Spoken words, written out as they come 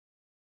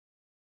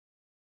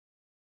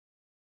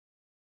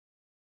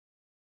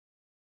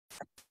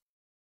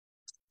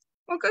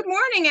Well, good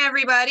morning,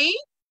 everybody.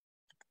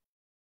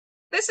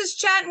 This is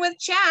Chatting with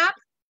Chap,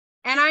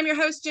 and I'm your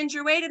host,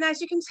 Ginger Wade. And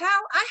as you can tell,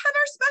 I have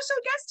our special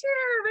guest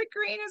here. Rick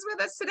Green is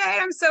with us today.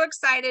 I'm so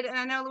excited. And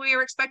I know we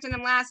were expecting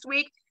him last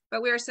week,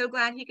 but we are so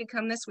glad he could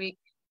come this week.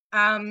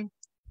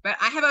 But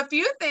I have a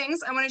few things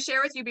I want to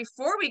share with you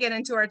before we get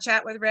into our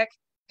chat with Rick,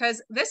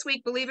 because this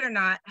week, believe it or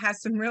not,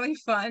 has some really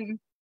fun,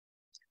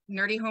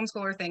 nerdy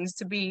homeschooler things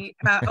to be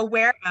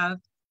aware of.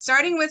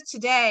 Starting with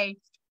today,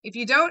 if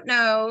you don't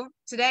know,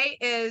 today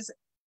is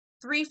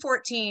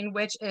 3/14,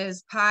 which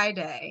is Pi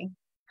Day.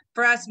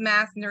 For us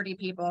math nerdy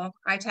people,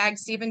 I tagged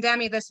Steve and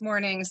Demi this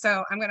morning,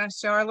 so I'm going to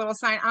show our little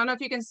sign. I don't know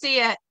if you can see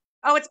it.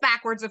 Oh, it's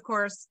backwards, of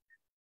course.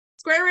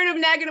 Square root of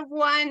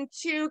 -1,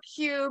 2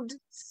 cubed,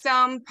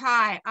 some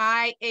pi.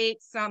 I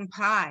ate some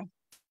pie,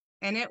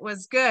 and it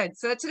was good.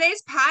 So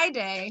today's Pi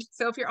Day.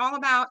 So if you're all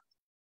about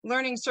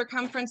learning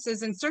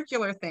circumferences and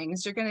circular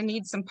things, you're going to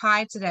need some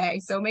pie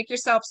today. So make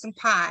yourself some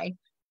pie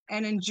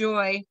and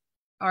enjoy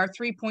our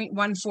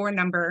 3.14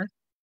 number.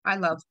 I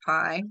love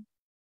pie.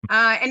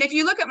 And if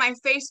you look at my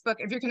Facebook,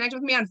 if you're connected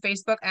with me on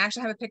Facebook, I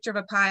actually have a picture of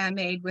a pie I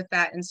made with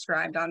that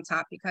inscribed on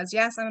top because,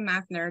 yes, I'm a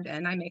math nerd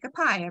and I make a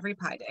pie every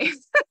Pi Day.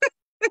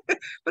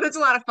 But it's a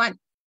lot of fun.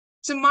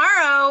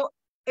 Tomorrow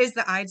is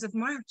the Ides of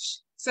March.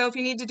 So if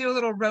you need to do a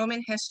little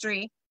Roman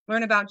history,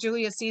 learn about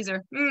Julius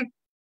Caesar,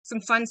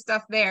 some fun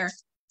stuff there.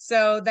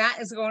 So that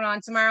is going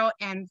on tomorrow.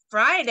 And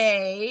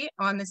Friday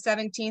on the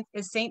 17th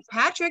is St.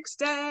 Patrick's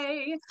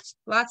Day.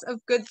 Lots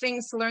of good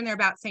things to learn there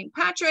about St.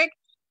 Patrick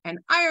and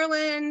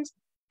Ireland.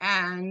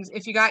 And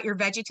if you got your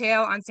Veggie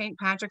Tale on St.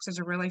 Patrick's, there's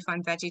a really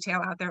fun Veggie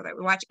Tale out there that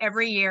we watch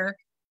every year.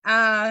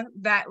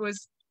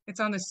 It's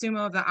on the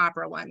Sumo of the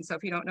Opera one. So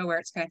if you don't know where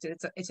it's connected,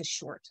 it's a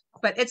short,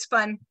 but it's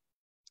fun.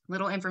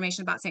 Little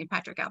information about St.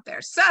 Patrick out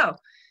there. So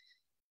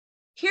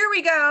here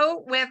we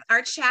go with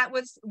our chat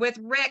with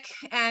Rick.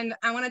 And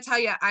I want to tell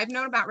you, I've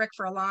known about Rick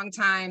for a long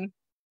time.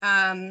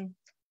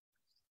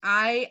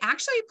 I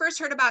actually first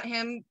heard about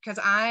him because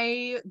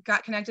I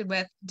got connected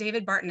with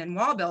David Barton and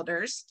Wall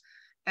Builders,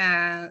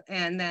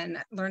 and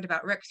then learned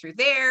about Rick through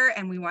there.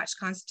 And we watched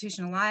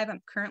Constitution Alive.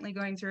 I'm currently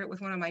going through it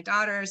with one of my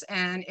daughters,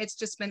 and it's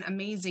just been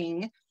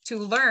amazing to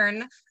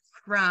learn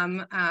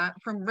from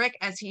Rick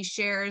as he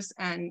shares,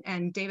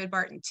 and David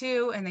Barton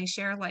too. And they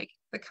share like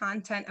the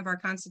content of our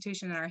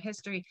Constitution and our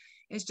history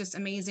is just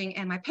amazing.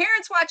 And my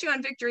parents watch you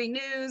on Victory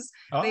News.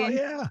 Oh,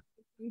 yeah.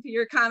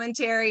 Your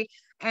commentary.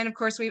 And of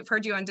course, we've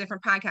heard you on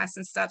different podcasts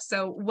and stuff.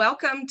 So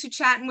welcome to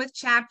Chatting with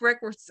Chap, Rick.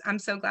 I'm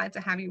so glad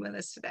to have you with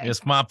us today.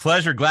 It's my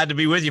pleasure. Glad to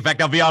be with you. In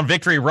fact, I'll be on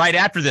Victory right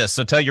after this.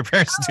 So tell your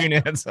parents to tune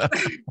in. So.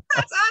 That's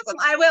awesome.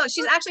 I will.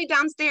 She's actually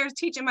downstairs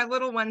teaching my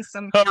little one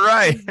some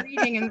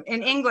reading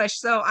in English.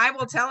 So I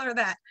will tell her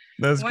that.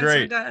 That's once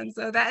great. We're done.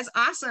 So that is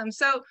awesome.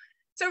 So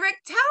Rick,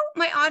 tell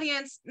my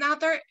audience now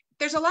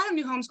there's a lot of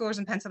new homeschoolers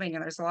in Pennsylvania.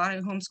 There's a lot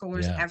of new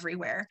homeschoolers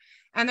everywhere.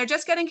 And they're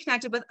just getting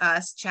connected with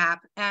us,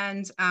 Chap,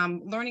 and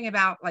learning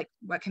about like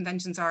what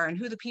conventions are and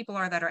who the people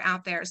are that are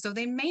out there. So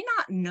they may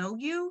not know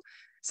you.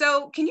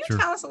 So can you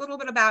tell us a little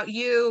bit about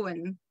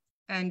you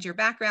and your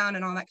background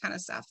and all that kind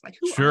of stuff? Like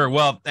who Sure.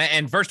 Well,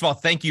 and first of all,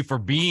 thank you for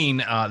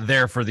being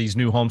there for these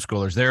new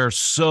homeschoolers. There are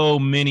so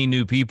many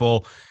new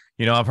people.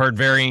 You know, I've heard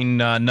varying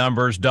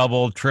numbers,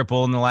 double,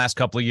 triple in the last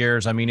couple of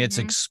years. I mean, it's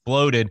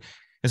exploded.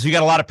 And so you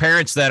got a lot of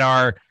parents that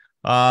are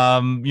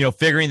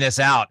figuring this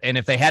out. And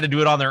if they had to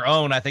do it on their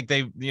own, I think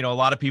a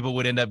lot of people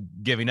would end up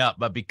giving up.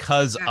 But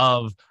because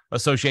of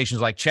associations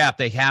like Chap,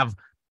 they have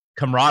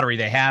camaraderie.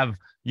 They have,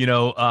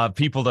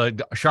 people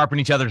to sharpen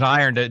each other's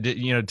iron,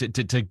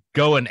 to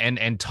go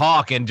and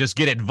talk and just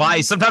get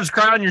advice. Sometimes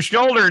cry on your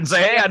shoulder and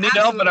say, hey, I need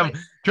help, and I'm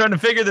trying to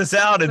figure this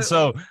out. And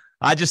so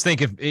I just think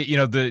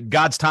the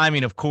God's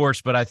timing, of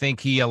course, but I think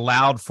he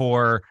allowed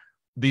for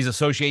these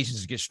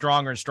associations to get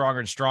stronger and stronger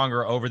and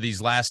stronger over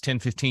these last 10,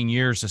 15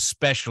 years,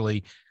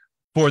 especially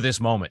for this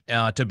moment,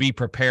 to be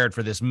prepared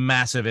for this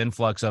massive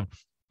influx of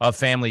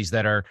families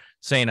that are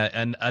saying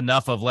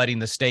enough of letting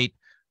the state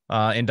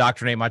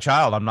indoctrinate my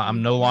child.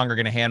 I'm no longer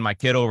going to hand my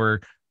kid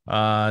over,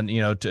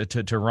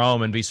 to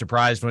Rome and be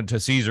surprised to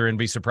Caesar and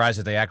be surprised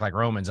that they act like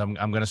Romans. I'm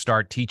going to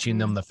start teaching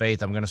them the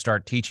faith. I'm going to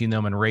start teaching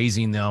them and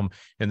raising them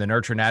in the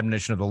nurture and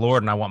admonition of the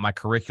Lord. And I want my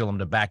curriculum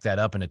to back that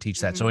up and to teach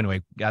that. So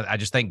anyway, I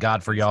just thank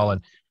God for y'all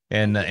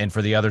and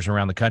for the others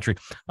around the country.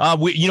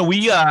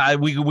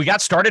 We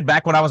got started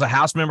back when I was a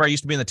House member. I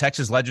used to be in the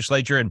Texas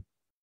legislature, and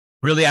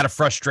really out of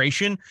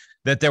frustration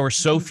that there were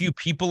so few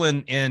people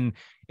in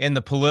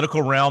the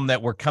political realm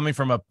that were coming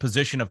from a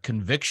position of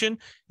conviction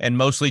and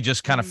mostly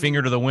just kind of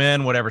finger to the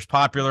wind, whatever's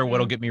popular,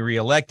 what'll get me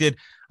reelected.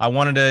 I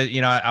wanted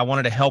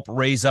to help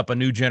raise up a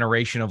new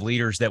generation of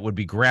leaders that would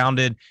be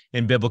grounded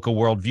in biblical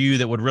worldview,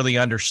 that would really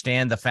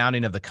understand the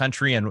founding of the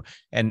country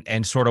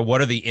and sort of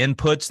what are the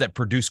inputs that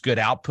produce good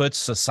outputs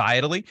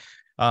societally.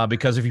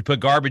 Because if you put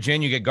garbage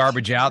in, you get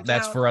garbage out.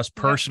 That's for us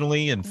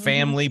personally and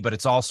family, but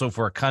it's also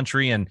for a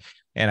country and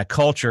a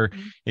culture.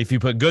 If you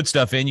put good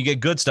stuff in, you get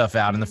good stuff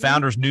out. And the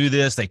founders knew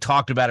this. They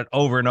talked about it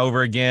over and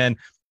over again.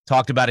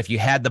 talked about if you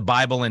had the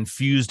Bible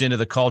infused into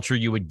the culture,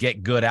 you would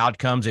get good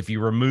outcomes. If you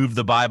remove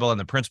the Bible and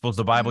the principles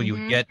of the Bible, you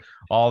would get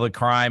all the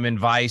crime and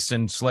vice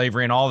and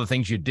slavery and all the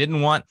things you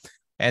didn't want.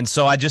 And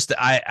so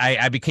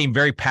I became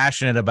very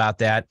passionate about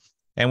that.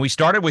 And we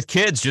started with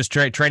kids, just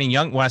training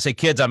young. When I say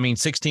kids, I mean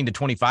 16 to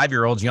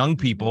 25-year-olds, young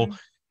people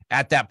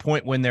at that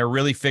point when they're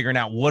really figuring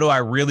out, what do I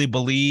really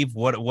believe?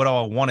 What do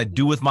I want to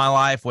do with my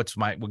life? What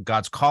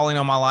God's calling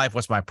on my life?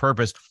 What's my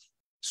purpose?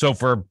 So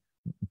for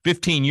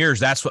 15 years,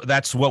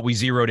 that's what we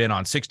zeroed in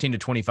on, 16 to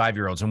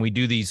 25-year-olds. And we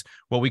do these,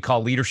 what we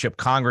call leadership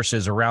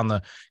congresses around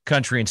the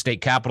country and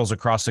state capitals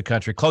across the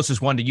country.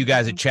 Closest one to you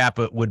guys at CHAP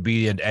would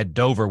be at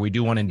Dover. We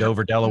do one in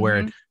Dover,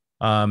 Delaware.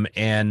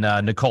 And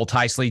Nicole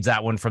Tice leads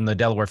that one from the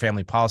Delaware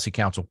Family Policy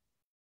Council.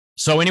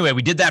 So anyway,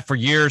 we did that for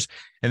years.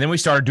 And then we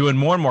started doing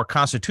more and more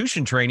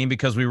Constitution training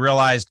because we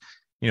realized,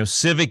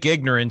 civic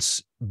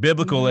ignorance,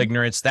 biblical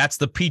ignorance, that's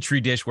the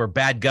petri dish where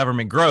bad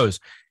government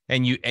grows.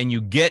 And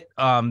you get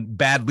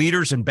bad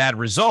leaders and bad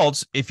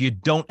results if you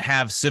don't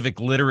have civic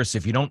literacy,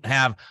 if you don't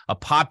have a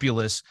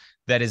populace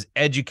that is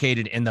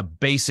educated in the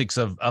basics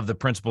of the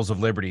principles of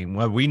liberty. And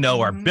what we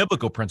know are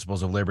biblical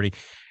principles of liberty.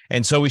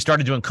 And so we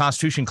started doing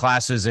Constitution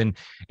classes and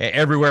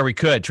everywhere we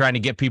could, trying to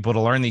get people to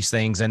learn these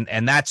things.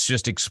 And that's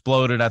just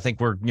exploded. I think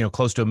we're,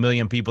 close to 1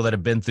 million people that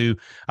have been through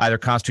either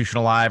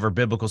Constitutional Live or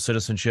Biblical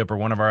Citizenship or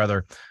one of our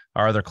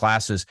other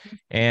classes.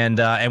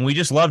 And we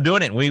just love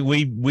doing it.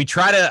 We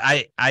try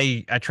to,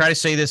 I try to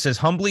say this as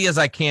humbly as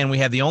I can. We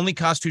have the only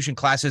Constitution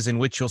classes in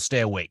which you'll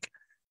stay awake.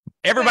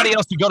 Everybody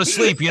else to go to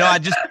sleep.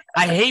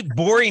 I hate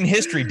boring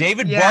history.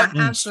 David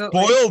Barton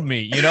spoiled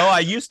me. I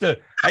used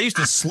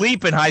to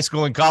sleep in high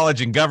school and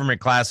college in government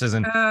classes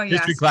and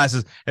history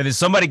classes. And then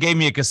somebody gave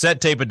me a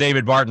cassette tape of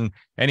David Barton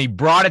and he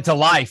brought it to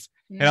life.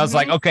 And I was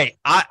like, okay,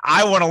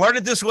 I want to learn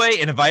it this way.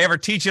 And if I ever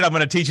teach it, I'm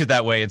going to teach it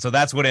that way. And so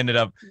that's what ended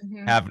up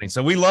happening.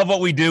 So we love what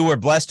we do. We're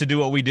blessed to do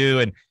what we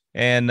do.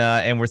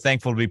 And we're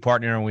thankful to be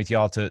partnering with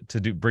y'all to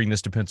bring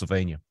this to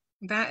Pennsylvania.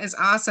 That is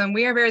awesome.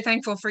 We are very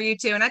thankful for you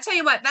too. And I tell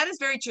you what, that is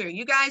very true.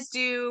 You guys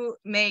do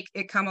make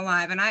it come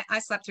alive. And I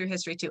slept through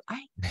history too.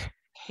 I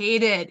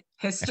hated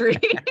history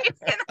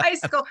in high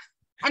school.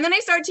 And then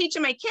I started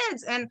teaching my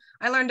kids and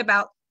I learned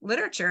about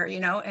literature,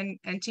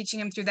 and teaching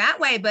them through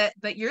that way.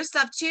 But your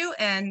stuff too.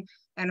 And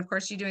of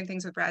course you're doing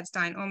things with Brad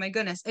Stein. Oh my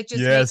goodness. It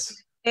just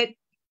makes it,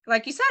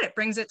 like you said, it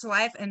brings it to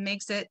life and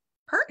makes it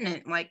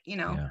pertinent.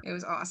 It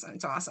was awesome.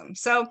 It's awesome.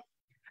 So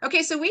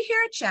okay, so we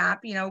here at CHAP,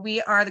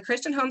 we are the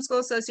Christian Homeschool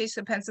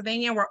Association of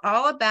Pennsylvania. We're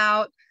all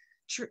about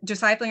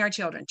discipling our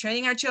children,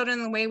 training our children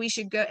in the way we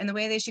should go, in the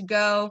way they should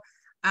go,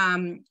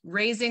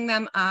 raising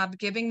them up,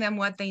 giving them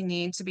what they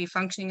need to be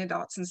functioning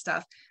adults and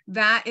stuff.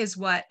 That is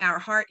what our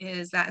heart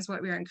is. That is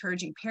what we are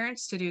encouraging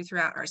parents to do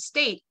throughout our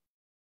state.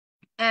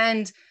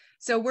 And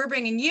so we're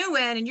bringing you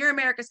in, and you're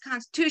America's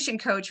Constitution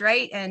coach,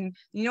 right? And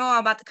you know all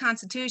about the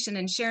Constitution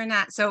and sharing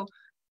that. So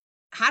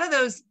how do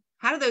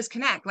those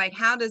connect? Like,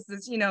 how does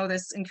this,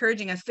 this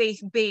encouraging a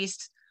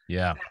faith-based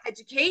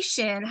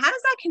education, how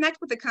does that connect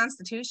with the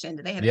Constitution?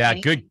 Do they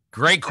have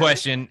great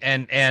question.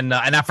 And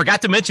I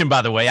forgot to mention,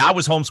 by the way, I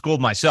was homeschooled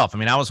myself. I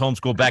mean, I was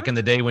homeschooled back in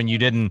the day when you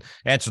didn't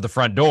answer the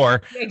front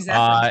door.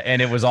 Exactly.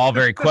 And it was all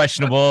very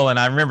questionable. And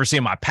I remember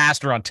seeing my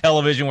pastor on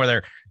television where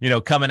they're,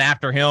 coming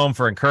after him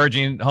for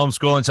encouraging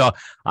homeschooling.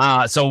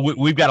 So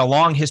we've got a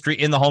long history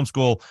in the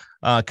homeschool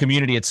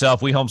community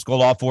itself. We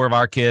homeschooled all 4 of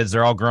our kids.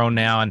 They're all grown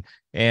now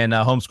and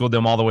homeschooled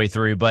them all the way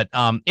through. But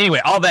anyway,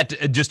 all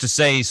that just to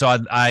say, so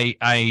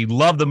I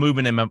love the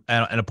movement and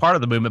a part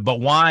of the movement, but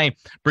why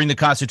bring the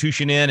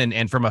Constitution in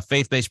and from a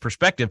faith-based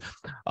perspective?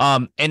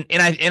 And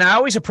I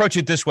always approach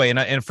it this way. And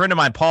a friend of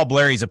mine, Paul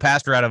Blair, he's a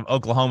pastor out of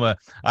Oklahoma.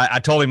 I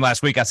told him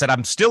last week, I said,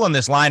 I'm still in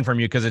this line from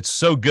you because it's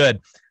so good.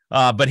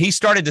 But he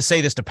started to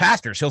say this to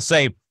pastors. He'll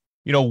say,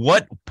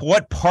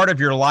 what part of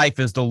your life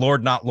is the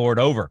Lord not Lord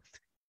over?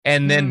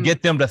 And then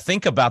get them to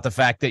think about the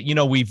fact that,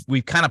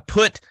 we've kind of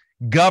put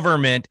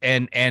government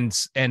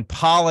and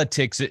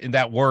politics in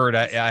that word.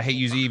 I hate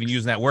even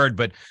using that word,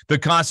 but the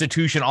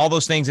Constitution, all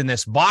those things in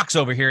this box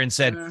over here, and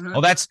said, oh,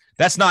 that's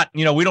not,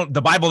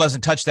 the Bible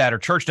doesn't touch that, or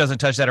church doesn't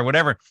touch that, or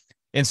whatever.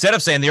 Instead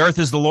of saying the earth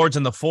is the Lord's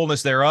and the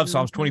fullness thereof,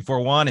 Psalms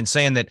 24:1, and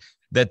saying that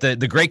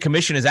the Great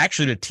Commission is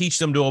actually to teach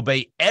them to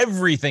obey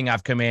everything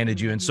I've commanded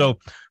you. And so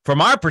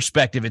from our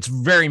perspective, it's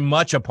very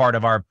much a part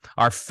of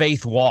our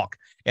faith walk.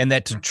 And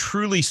that to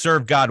truly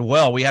serve God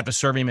well, we have to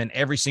serve him in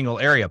every single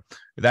area.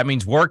 That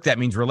means work, that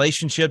means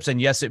relationships, and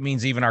yes, it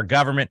means even our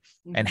government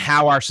and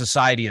how our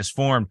society is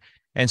formed.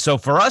 And so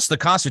for us, the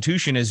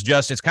Constitution is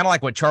it's kind of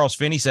like what Charles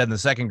Finney said in the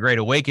Second Great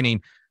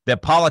Awakening,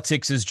 that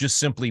politics is just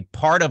simply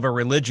part of a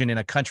religion in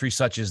a country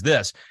such as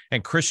this.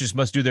 And Christians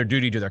must do their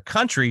duty to their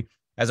country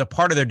as a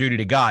part of their duty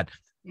to God.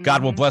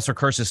 God will bless or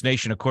curse this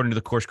nation according to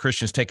the course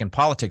Christians take in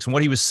politics. And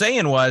what he was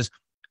saying was,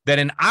 that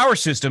in our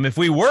system, if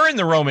we were in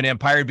the Roman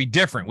Empire, it'd be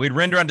different. We'd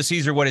render unto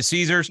Caesar what is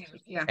Caesar's,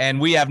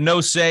 and we have no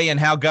say in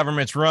how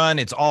government's run.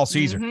 It's all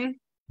Caesar.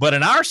 But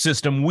in our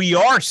system, we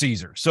are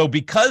Caesar. So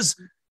because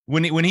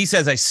when he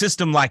says a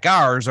system like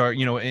ours, or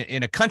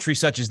in a country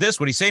such as this,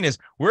 what he's saying is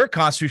we're a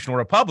constitutional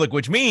republic,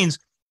 which means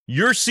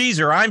you're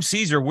Caesar, I'm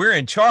Caesar, we're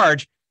in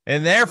charge.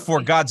 And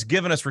therefore, God's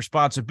given us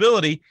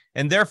responsibility.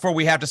 And therefore,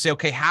 we have to say,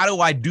 okay, how do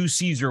I do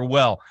Caesar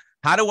well?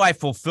 How do I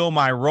fulfill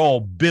my role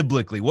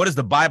biblically? What does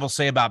the Bible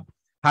say about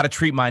how to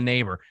treat my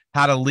neighbor,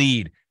 how to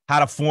lead, how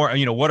to form,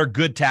 what are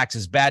good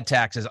taxes, bad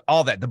taxes,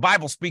 all that. The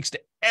Bible speaks to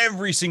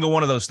every single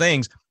one of those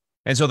things.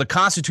 And so the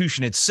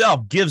Constitution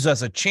itself gives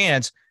us a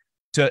chance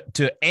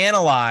to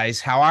analyze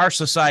how our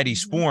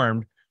society's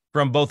formed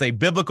from both a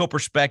biblical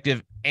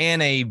perspective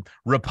and a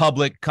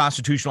republic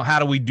constitutional. How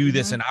do we do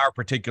this in our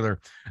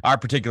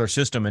particular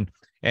system?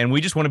 And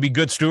we just want to be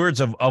good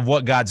stewards of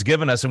what God's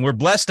given us. And we're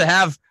blessed to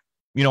have,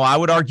 I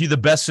would argue, the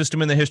best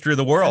system in the history of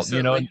the world.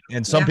 Absolutely.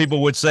 And some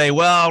people would say,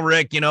 well,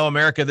 Rick,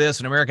 America this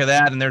and America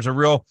that. And there's a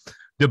real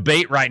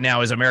debate right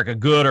now. Is America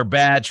good or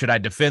bad? Should I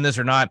defend this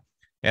or not?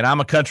 And I'm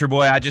a country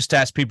boy. I just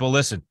ask people,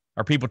 listen,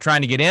 are people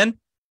trying to get in?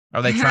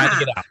 Are they trying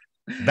to get out?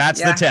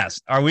 That's the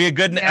test. Are we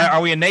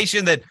are we a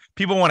nation that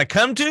people want to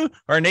come to,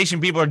 or a nation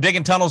people are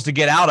digging tunnels to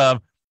get out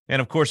of?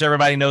 And of course,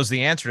 everybody knows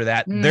the answer to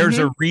that. There's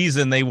a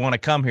reason they want to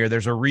come here.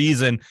 There's a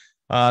reason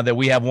that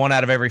we have 1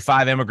 out of every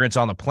 5 immigrants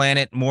on the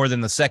planet, more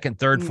than the second,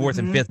 third, fourth,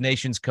 and fifth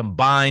nations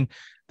combined.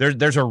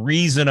 There's a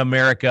reason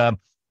America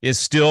is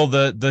still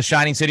the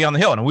shining city on the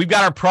hill. And we've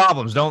got our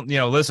problems.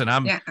 Listen,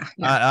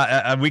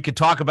 we could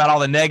talk about all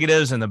the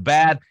negatives and the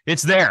bad.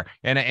 It's there.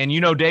 And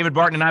David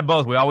Barton and I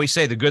both, we always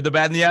say the good, the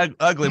bad, and the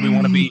ugly. We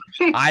want to be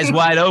eyes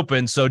wide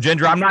open. So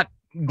Ginger, I'm not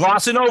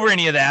glossing over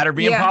any of that or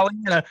being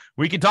Pollyanna.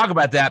 We can talk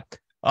about that.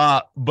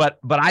 But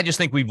I just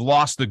think we've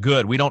lost the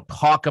good. We don't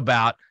talk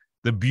about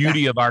the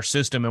beauty of our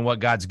system and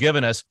what God's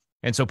given us.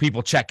 And so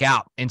people check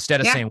out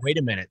instead of saying, wait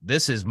a minute,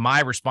 this is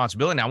my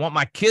responsibility. And I want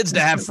my kids to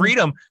have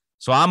freedom.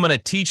 So I'm going to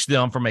teach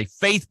them from a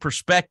faith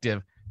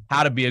perspective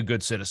how to be a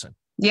good citizen.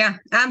 Yeah,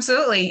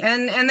 absolutely.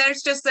 And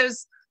there's just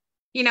those,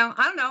 I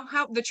don't know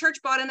how the church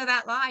bought into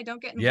that lie.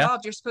 Don't get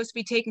involved. You're supposed to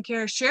be taking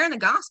care of sharing the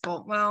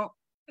gospel. Well,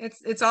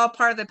 it's all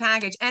part of the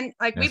package. And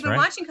we've been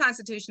watching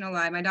Constitutional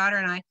Lie, my daughter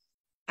and I,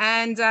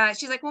 and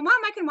she's like, well, Mom,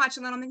 I can watch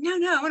it. I'm like,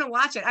 no, I want to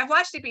watch it. I've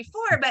watched it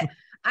before, but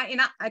I'm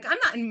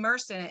not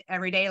immersed in it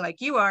every day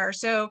like you are.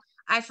 So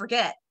I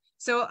forget.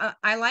 So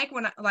I like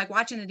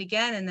watching it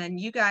again, and then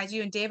you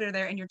and David are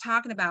there, and you're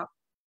talking about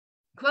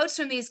quotes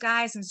from these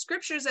guys and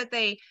scriptures that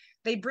they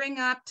bring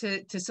up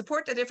to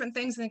support the different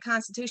things in the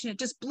Constitution. It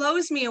just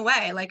blows me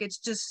away. Like, it's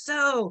just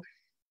so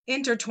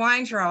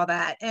intertwined for all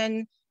that.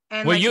 And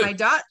well, my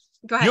daughter.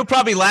 Go ahead. You'll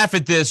probably laugh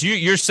at this.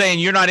 You're saying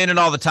you're not in it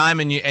all the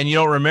time and you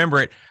don't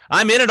remember it.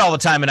 I'm in it all the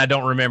time and I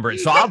don't remember it.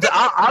 So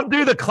I'll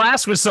do the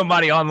class with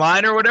somebody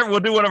online or whatever.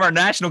 We'll do one of our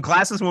national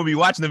classes. We'll be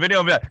watching the video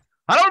and be like,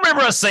 I don't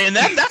remember us saying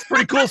that. That's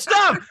pretty cool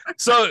stuff.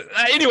 So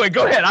anyway,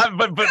 go ahead.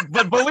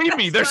 But believe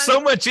me, there's so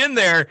much in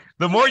there.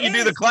 The more you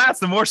do the class,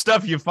 the more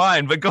stuff you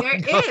find. But go.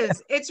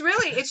 It's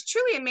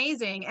truly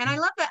amazing. And I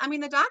love that. I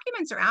mean, the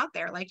documents are out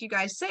there. Like you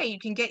guys say, you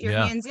can get your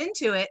hands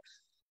into it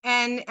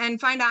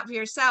and find out for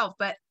yourself.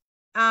 But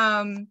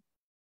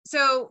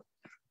so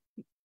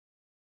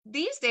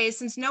these days,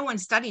 since no one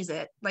studies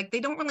it, like they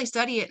don't really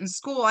study it in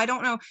school, I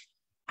don't know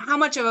how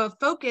much of a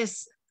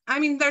focus. I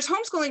mean, there's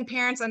homeschooling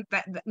parents, and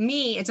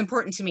it's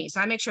important to me.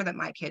 So I make sure that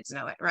my kids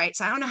know it, right?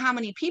 So I don't know how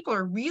many people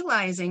are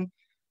realizing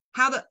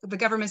how the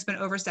government's been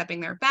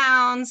overstepping their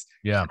bounds,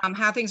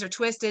 how things are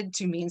twisted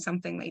to mean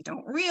something they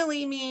don't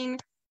really mean.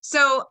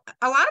 So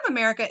a lot of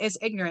America is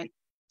ignorant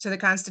to the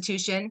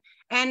Constitution.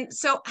 And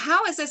so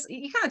how is this,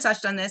 you kind of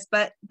touched on this,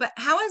 but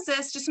how is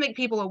this, just to make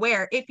people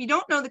aware, if you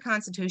don't know the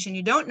Constitution,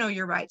 you don't know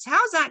your rights,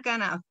 how's that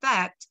going to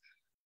affect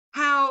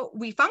how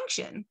we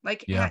function?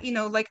 Like,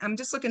 like I'm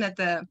just looking at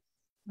the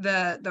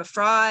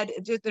fraud.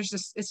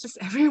 It's just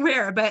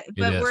everywhere, but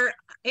we're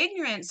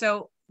ignorant.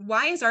 So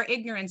why is our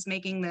ignorance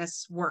making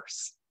this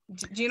worse?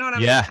 Do you know what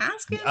I'm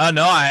asking?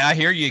 No, I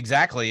hear you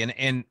exactly.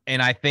 And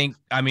I think,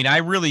 I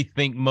really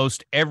think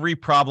most every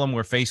problem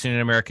we're facing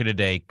in America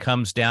today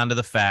comes down to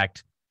the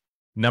fact,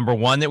 number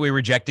one, that we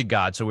rejected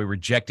God. So we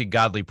rejected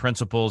godly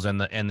principles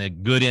and the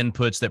good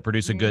inputs that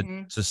produce a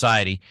good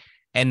society.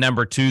 And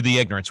number two, the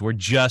ignorance. We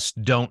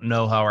just don't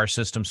know how our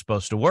system's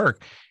supposed to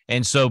work.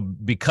 And so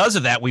because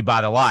of that, we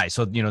buy the lie.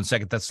 So, in 2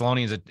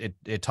 Thessalonians,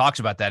 it talks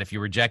about that. If you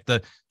reject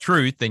the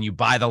truth, then you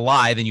buy the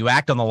lie, then you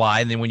act on the lie.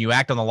 And then when you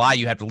act on the lie,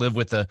 you have to live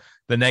with the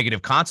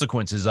negative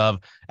consequences of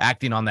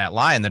acting on that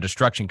lie, and the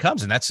destruction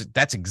comes. And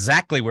that's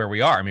exactly where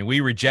we are.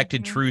 We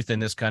rejected truth in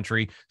this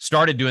country,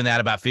 started doing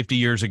that about 50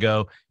 years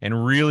ago,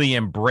 and really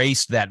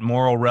embraced that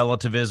moral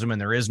relativism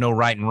and there is no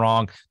right and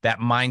wrong, that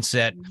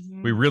mindset.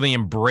 We really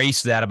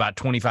embraced that about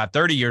 25,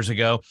 30 years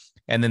ago.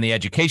 And then the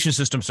education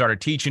system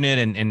started teaching it.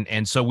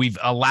 And so we've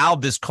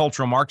allowed this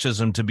cultural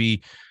Marxism to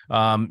be,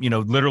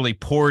 literally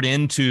poured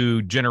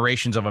into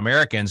generations of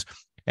Americans.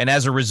 And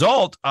as a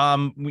result,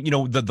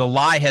 the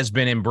lie has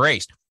been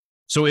embraced.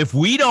 So if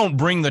we don't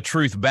bring the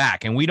truth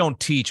back and we don't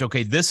teach,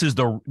 okay, this is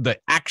the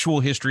actual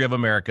history of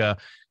America,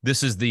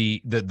 this is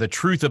the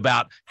truth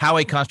about how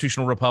a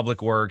constitutional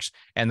republic works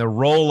and the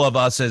role of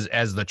us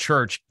as the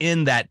church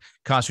in that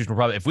constitutional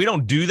republic. If we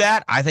don't do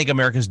that, I think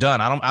America's done.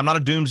 I'm not a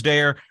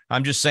doomsdayer.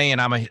 I'm just saying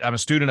I'm a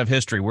student of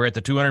history. We're at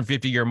the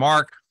 250-year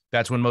mark.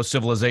 That's when most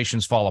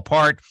civilizations fall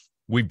apart.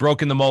 We've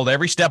broken the mold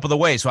every step of the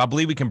way. So I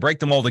believe we can break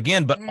the mold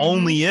again, but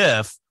only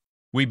if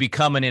we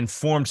become an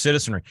informed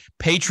citizenry.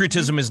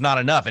 Patriotism is not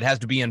enough. It has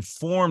to be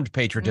informed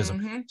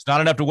patriotism. It's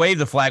not enough to wave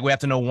the flag. We have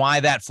to know why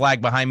that flag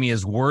behind me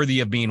is worthy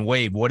of being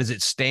waved. What does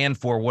it stand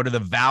for? What are the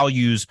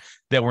values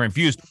that were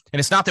infused? And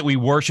it's not that we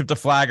worship the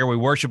flag or we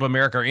worship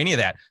America or any of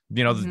that.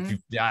 You know,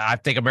 I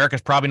think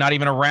America's probably not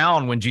even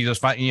around when Jesus,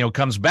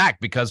 comes back,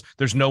 because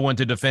there's no one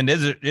to defend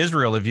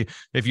Israel.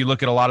 If you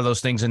look at a lot of those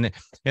things in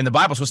the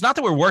Bible. So it's not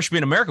that we're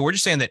worshiping America. We're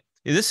just saying that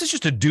this is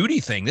just a duty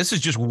thing. This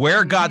is just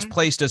where God's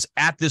placed us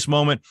at this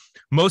moment.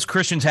 Most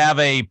Christians have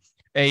a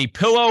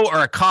pillow or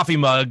a coffee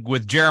mug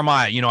with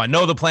Jeremiah. You know, I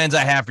know the plans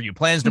I have for you,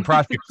 plans to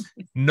prosper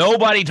you.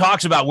 Nobody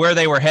talks about where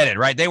they were headed,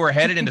 right? They were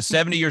headed into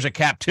 70 years of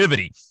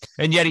captivity.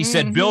 And yet he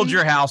said, build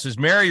your houses,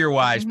 marry your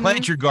wives,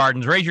 plant your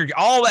gardens, raise your,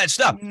 all that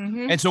stuff.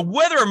 And so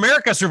whether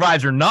America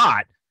survives or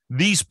not,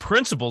 these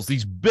principles,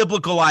 these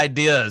biblical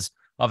ideas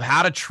of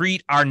how to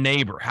treat our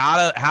neighbor,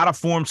 how to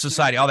form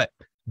society, all that,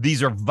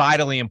 these are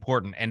vitally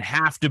important and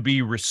have to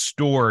be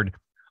restored.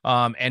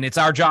 And it's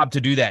our job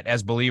to do that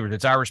as believers.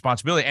 It's our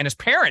responsibility. And as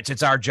parents,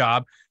 it's our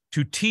job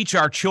to teach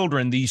our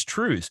children these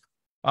truths.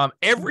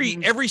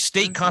 Every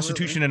state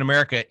constitution in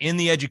America in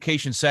the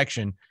education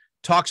section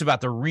talks about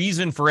the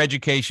reason for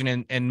education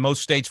in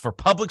most states for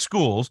public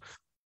schools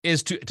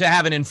is to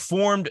have an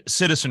informed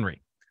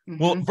citizenry.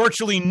 Well,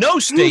 virtually no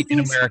state in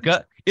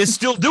America is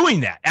still doing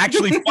that,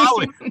 actually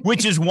following,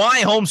 which is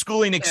why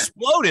homeschooling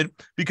exploded,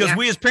 because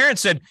we as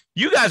parents said,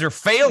 you guys are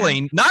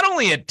failing not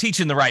only at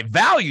teaching the right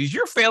values,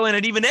 you're failing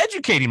at even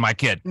educating my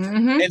kid.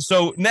 And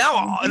so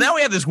now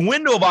we have this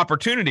window of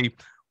opportunity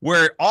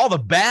where all the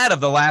bad of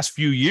the last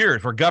few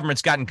years, where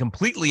government's gotten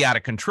completely out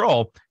of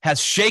control,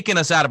 has shaken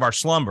us out of our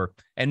slumber.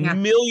 And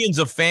millions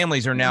of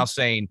families are now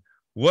saying,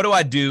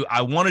 what do?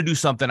 I want to do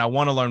something. I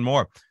want to learn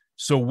more.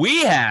 So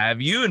we have,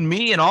 you and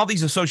me and all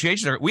these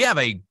associations, we have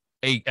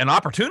an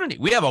opportunity.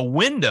 We have a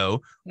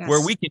window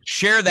where we can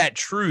share that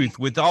truth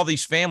with all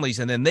these families,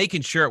 and then they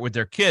can share it with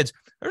their kids.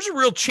 There's a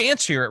real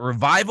chance here at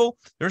revival.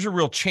 There's a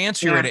real chance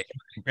here at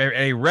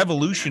a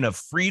revolution of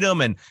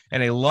freedom and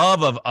a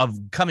love of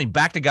coming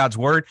back to God's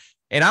word.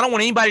 And I don't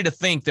want anybody to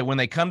think that when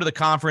they come to the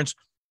conference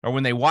or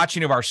when they watch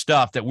any of our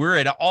stuff, that we're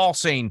at all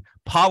saying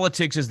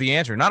politics is the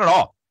answer. Not at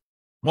all.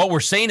 What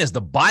we're saying is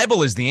the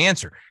Bible is the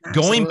answer.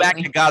 Going back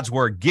to God's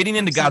word, getting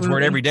into God's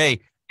word every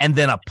day, and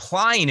then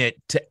applying it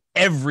to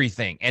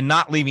everything and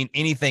not leaving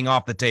anything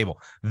off the table.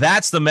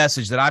 That's the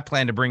message that I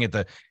plan to bring at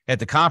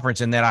the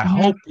conference, and that I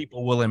hope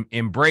people will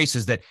embrace,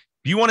 is that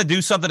if you want to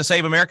do something to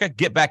save America,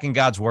 get back in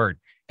God's word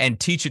and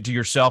teach it to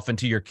yourself and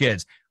to your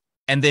kids.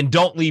 And then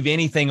don't leave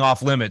anything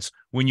off limits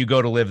when you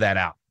go to live that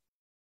out.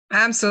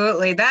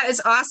 Absolutely. That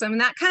is awesome.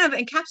 And that kind of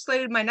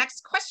encapsulated my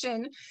next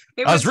question.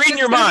 I was reading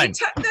your mind.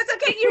 That's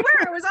okay. You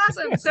were. It was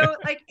awesome. So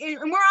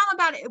and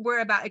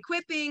we're about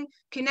equipping,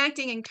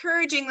 connecting,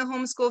 encouraging the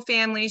homeschool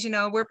families. You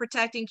know, we're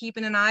protecting,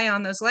 keeping an eye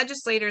on those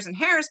legislators in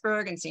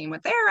Harrisburg and seeing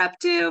what they're up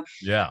to.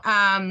 Yeah.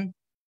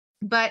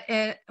 But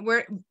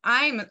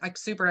I'm like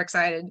super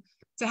excited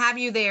to have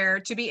you there,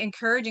 to be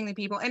encouraging the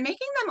people and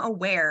making them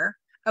aware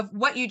of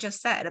what you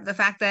just said, of the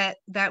fact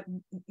that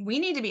we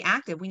need to be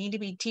active. We need to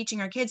be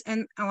teaching our kids.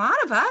 And a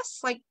lot of us,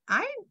 like,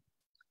 I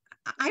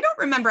don't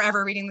remember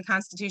ever reading the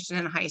Constitution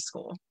in high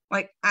school.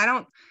 Like,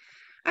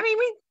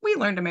 we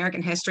learned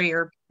American history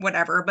or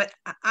whatever, but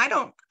I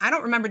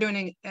don't remember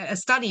doing a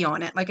study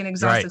on it, like an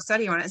exhaustive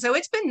study on it. So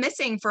it's been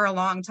missing for a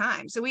long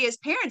time. So we as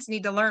parents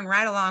need to learn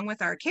right along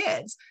with our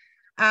kids.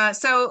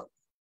 So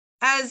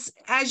as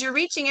you're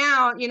reaching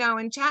out, you know,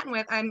 and chatting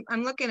with,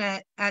 I'm looking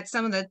at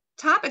some of the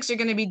topics you're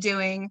going to be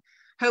doing.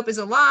 Hope is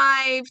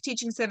alive,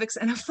 teaching civics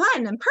in a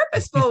fun and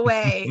purposeful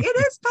way. It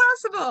is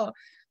possible.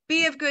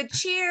 Be of good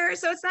cheer.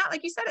 So it's not,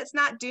 like you said, it's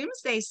not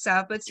doomsday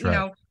stuff. It's, you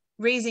know,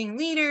 raising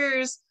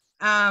leaders,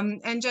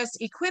 and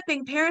just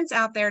equipping parents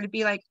out there to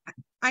be like,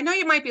 I know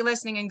you might be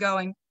listening and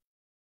going,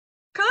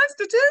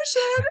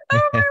 Constitution,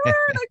 oh my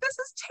word, like, this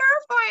is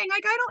terrifying.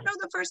 Like, I don't know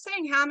the first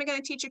thing. How am I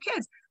going to teach your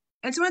kids?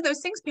 And it's one of those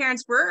things,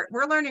 parents, we're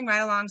learning right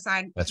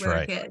alongside with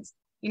our kids.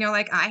 You know,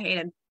 like, I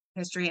hated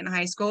history in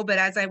high school, but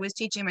as I was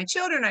teaching my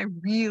children, I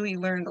really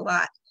learned a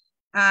lot.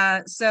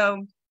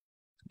 So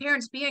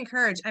parents, be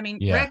encouraged. I mean,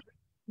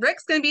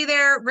 Rick's going to be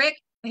there. Rick,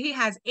 he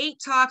has 8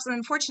 talks, and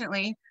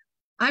unfortunately,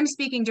 I'm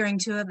speaking during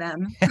 2 of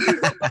them.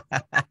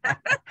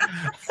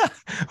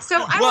 So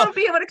I won't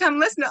be able to come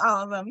listen to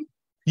all of them.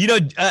 You know,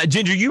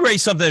 Ginger, you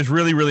raised something that's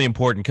really, really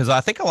important, because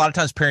I think a lot of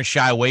times parents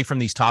shy away from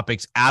these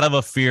topics out of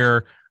a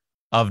fear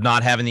of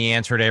not having the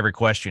answer to every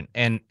question.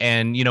 And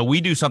you know, we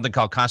do something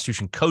called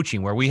Constitution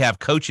coaching, where we have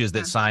coaches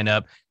that sign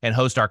up and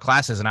host our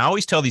classes. And I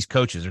always tell these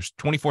coaches, there's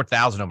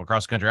 24,000 of them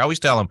across the country. I always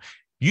tell them,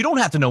 you don't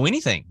have to know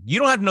anything. You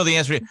don't have to know the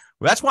answer.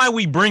 That's why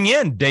we bring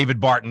in David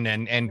Barton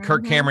and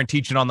Kirk Cameron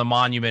teaching on the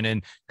monument,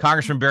 and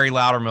Congressman Barry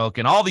Loudermilk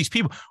and all these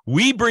people.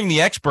 We bring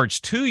the experts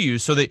to you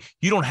so that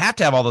you don't have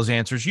to have all those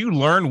answers. You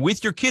learn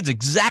with your kids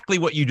exactly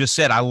what you just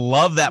said. I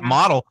love that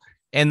model.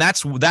 And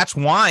that's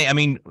why, I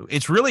mean,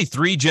 it's really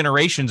 3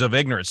 generations of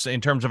ignorance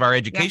in terms of our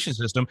education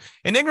system.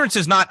 And ignorance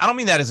is not, I don't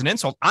mean that as an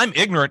insult. I'm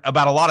ignorant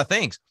about a lot of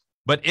things,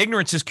 but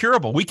ignorance is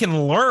curable. We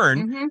can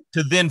learn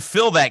to then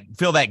fill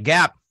that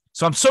gap.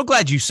 So I'm so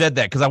glad you said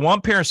that, because I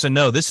want parents to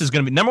know this is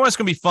going to be, number one, it's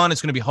going to be fun.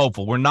 It's going to be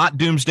hopeful. We're not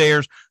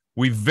doomsdayers.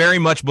 We very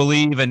much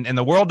believe, and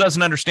the world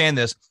doesn't understand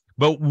this,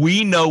 but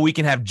we know we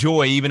can have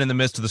joy even in the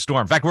midst of the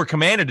storm. In fact, we're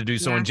commanded to do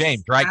so in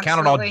James, right? Absolutely.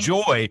 Count it all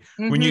joy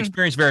when you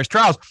experience various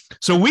trials.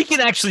 So we can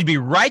actually be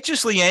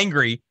righteously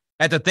angry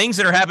at the things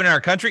that are happening in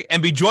our country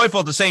and be joyful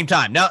at the same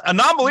time. Now, a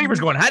non-believer is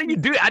going, how do you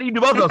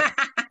do both of those?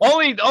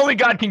 Only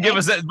God can give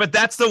us that. But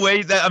that's the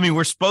way that, I mean,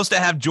 we're supposed to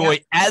have joy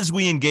as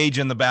we engage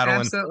in the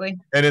battle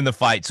and in the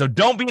fight. So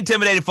don't be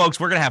intimidated, folks.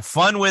 We're going to have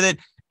fun with it.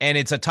 And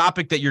it's a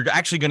topic that you're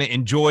actually going to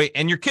enjoy,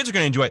 and your kids are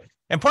going to enjoy it.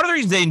 And part of the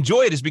reason they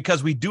enjoy it is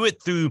because we do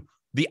it through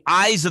the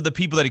eyes of the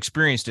people that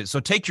experienced it. So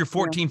take your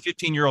 14,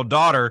 15-year-old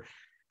daughter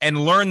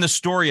and learn the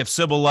story of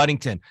Sybil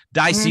Ludington,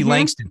 Dicey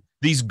Langston,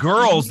 these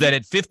girls that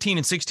at 15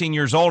 and 16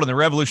 years old in the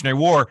Revolutionary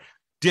War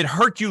did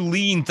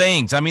Herculean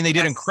things. I mean, they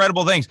did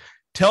incredible things.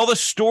 Tell the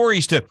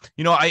stories to,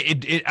 you know,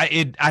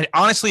 I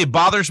honestly, it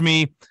bothers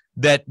me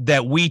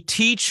that we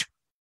teach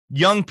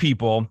young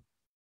people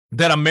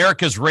that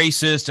America's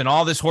racist and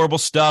all this horrible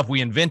stuff.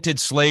 We invented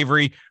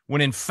slavery, when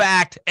in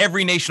fact,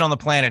 every nation on the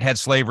planet had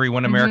slavery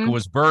when America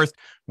was birthed.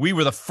 We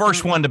were the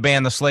first one to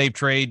ban the slave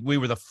trade. We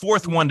were the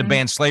fourth one to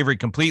ban slavery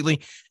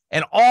completely.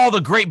 And all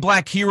the great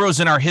Black heroes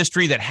in our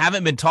history that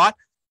haven't been taught.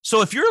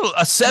 So if you're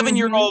a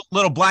 7-year-old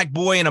little Black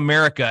boy in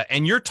America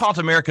and you're taught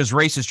America's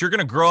racist, you're going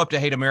to grow up to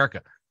hate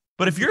America.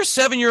 But if you're a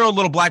 7-year-old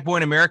little Black boy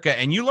in America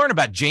and you learn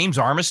about James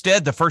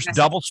Armistead, the first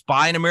double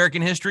spy in American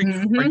history,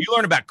 or you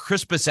learn about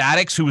Crispus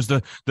Attucks, who was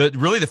the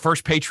really the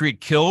first patriot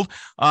killed,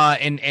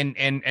 and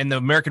the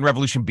American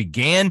Revolution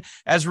began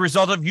as a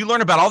result of, you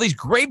learn about all these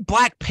great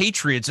Black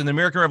patriots in the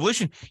American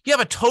Revolution, you have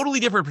a totally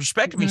different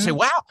perspective. You say,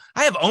 wow,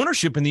 I have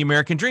ownership in the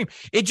American dream.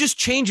 It just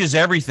changes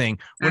everything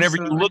whenever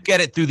you look at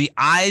it through the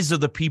eyes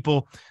of the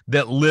people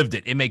that lived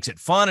it. It makes it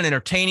fun and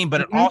entertaining, but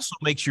it also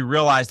makes you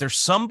realize there's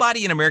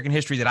somebody in American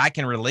history that I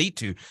can relate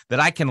to, that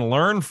I can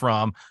learn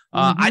from.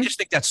 I just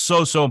think that's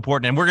so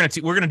important, and we're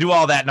gonna do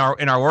all that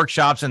in our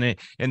workshops and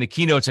in the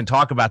keynotes and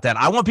talk about that.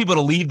 I want people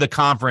to leave the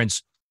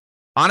conference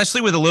honestly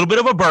with a little bit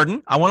of a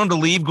burden. I want them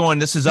to leave going,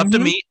 this is up to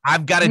me.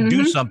 I've got to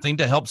do something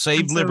to help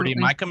save liberty in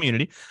my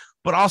community,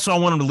 but also I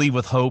want them to leave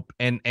with hope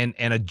and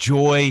a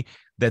joy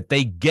that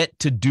they get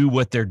to do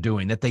what they're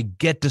doing, that they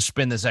get to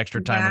spend this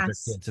extra time with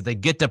their kids, that they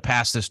get to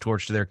pass this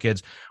torch to their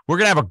kids. We're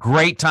going to have a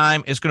great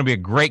time. It's going to be a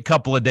great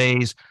couple of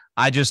days.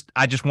 I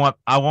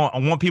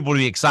want people to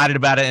be excited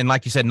about it. And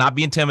like you said, not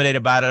be intimidated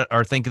about it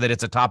or think that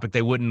it's a topic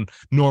they wouldn't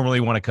normally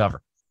want to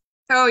cover.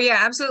 Oh yeah,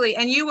 absolutely.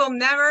 And you will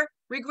never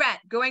regret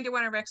going to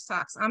one of Rick's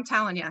talks. I'm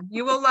telling you,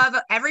 you will love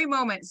every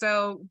moment.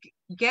 So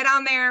get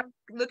on there,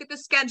 look at the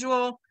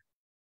schedule,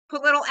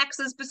 put little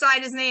X's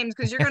beside his names,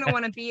 because you're going to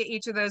want to be at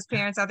each of those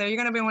parents out there.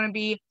 You're going to want to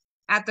be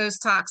at those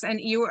talks, and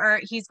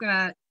he's going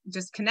to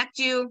just connect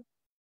you,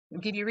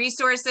 give you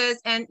resources.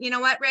 And you know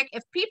what, Rick,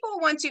 if people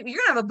want to, you're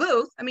going to have a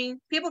booth. I mean,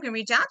 people can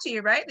reach out to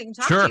you, right? They can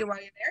talk to you while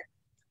you're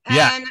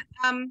there.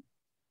 And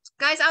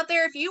guys out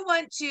there, if you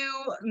want to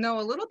know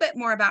a little bit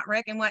more about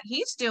Rick and what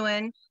he's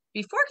doing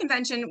before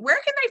convention, where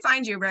can they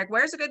find you, Rick?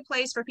 Where's a good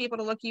place for people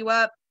to look you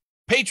up?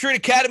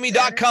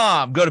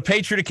 PatriotAcademy.com. Go to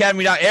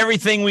PatriotAcademy.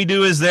 Everything we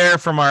do is there,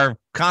 from our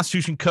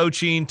Constitution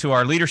coaching to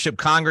our leadership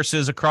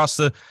congresses across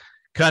the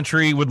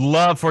country. Would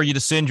love for you to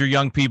send your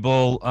young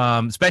people,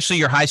 especially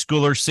your high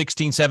schoolers,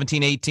 16,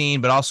 17,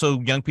 18, but also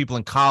young people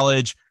in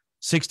college,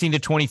 16 to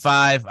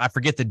 25. I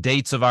forget the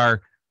dates of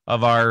our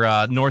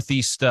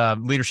Northeast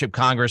Leadership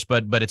Congress,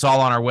 but it's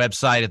all on our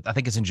website. I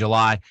think it's in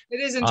July. It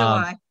is in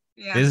July.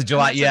 Yeah. It is in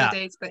July. Yeah. The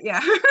dates, but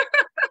yeah.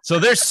 So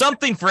there's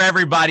something for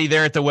everybody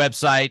there at the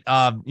website.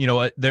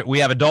 We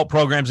have adult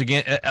programs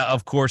again,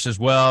 of course, as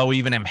well. We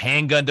even have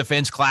handgun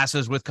defense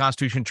classes with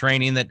Constitution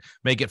training that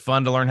make it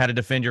fun to learn how to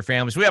defend your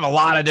families. We have a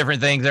lot of different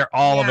things. They're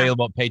all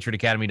available at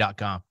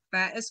PatriotAcademy.com.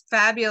 That is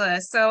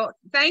fabulous. So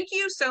thank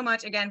you so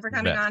much again for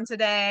coming on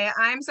today.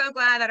 I'm so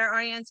glad that our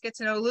audience gets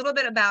to know a little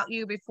bit about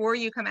you before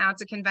you come out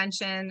to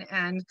convention.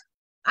 And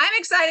I'm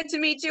excited to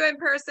meet you in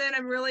person.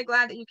 I'm really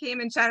glad that you came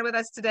and chatted with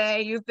us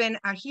today. You've been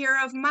a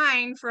hero of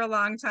mine for a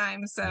long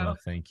time. So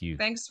thank you.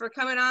 Thanks for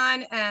coming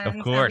on. And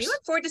of course, we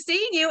look forward to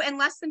seeing you in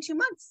less than 2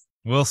 months.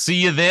 We'll see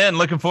you then.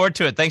 Looking forward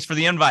to it. Thanks for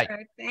the invite. All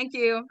right, thank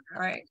you.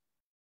 All right.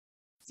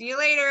 See you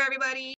later, everybody.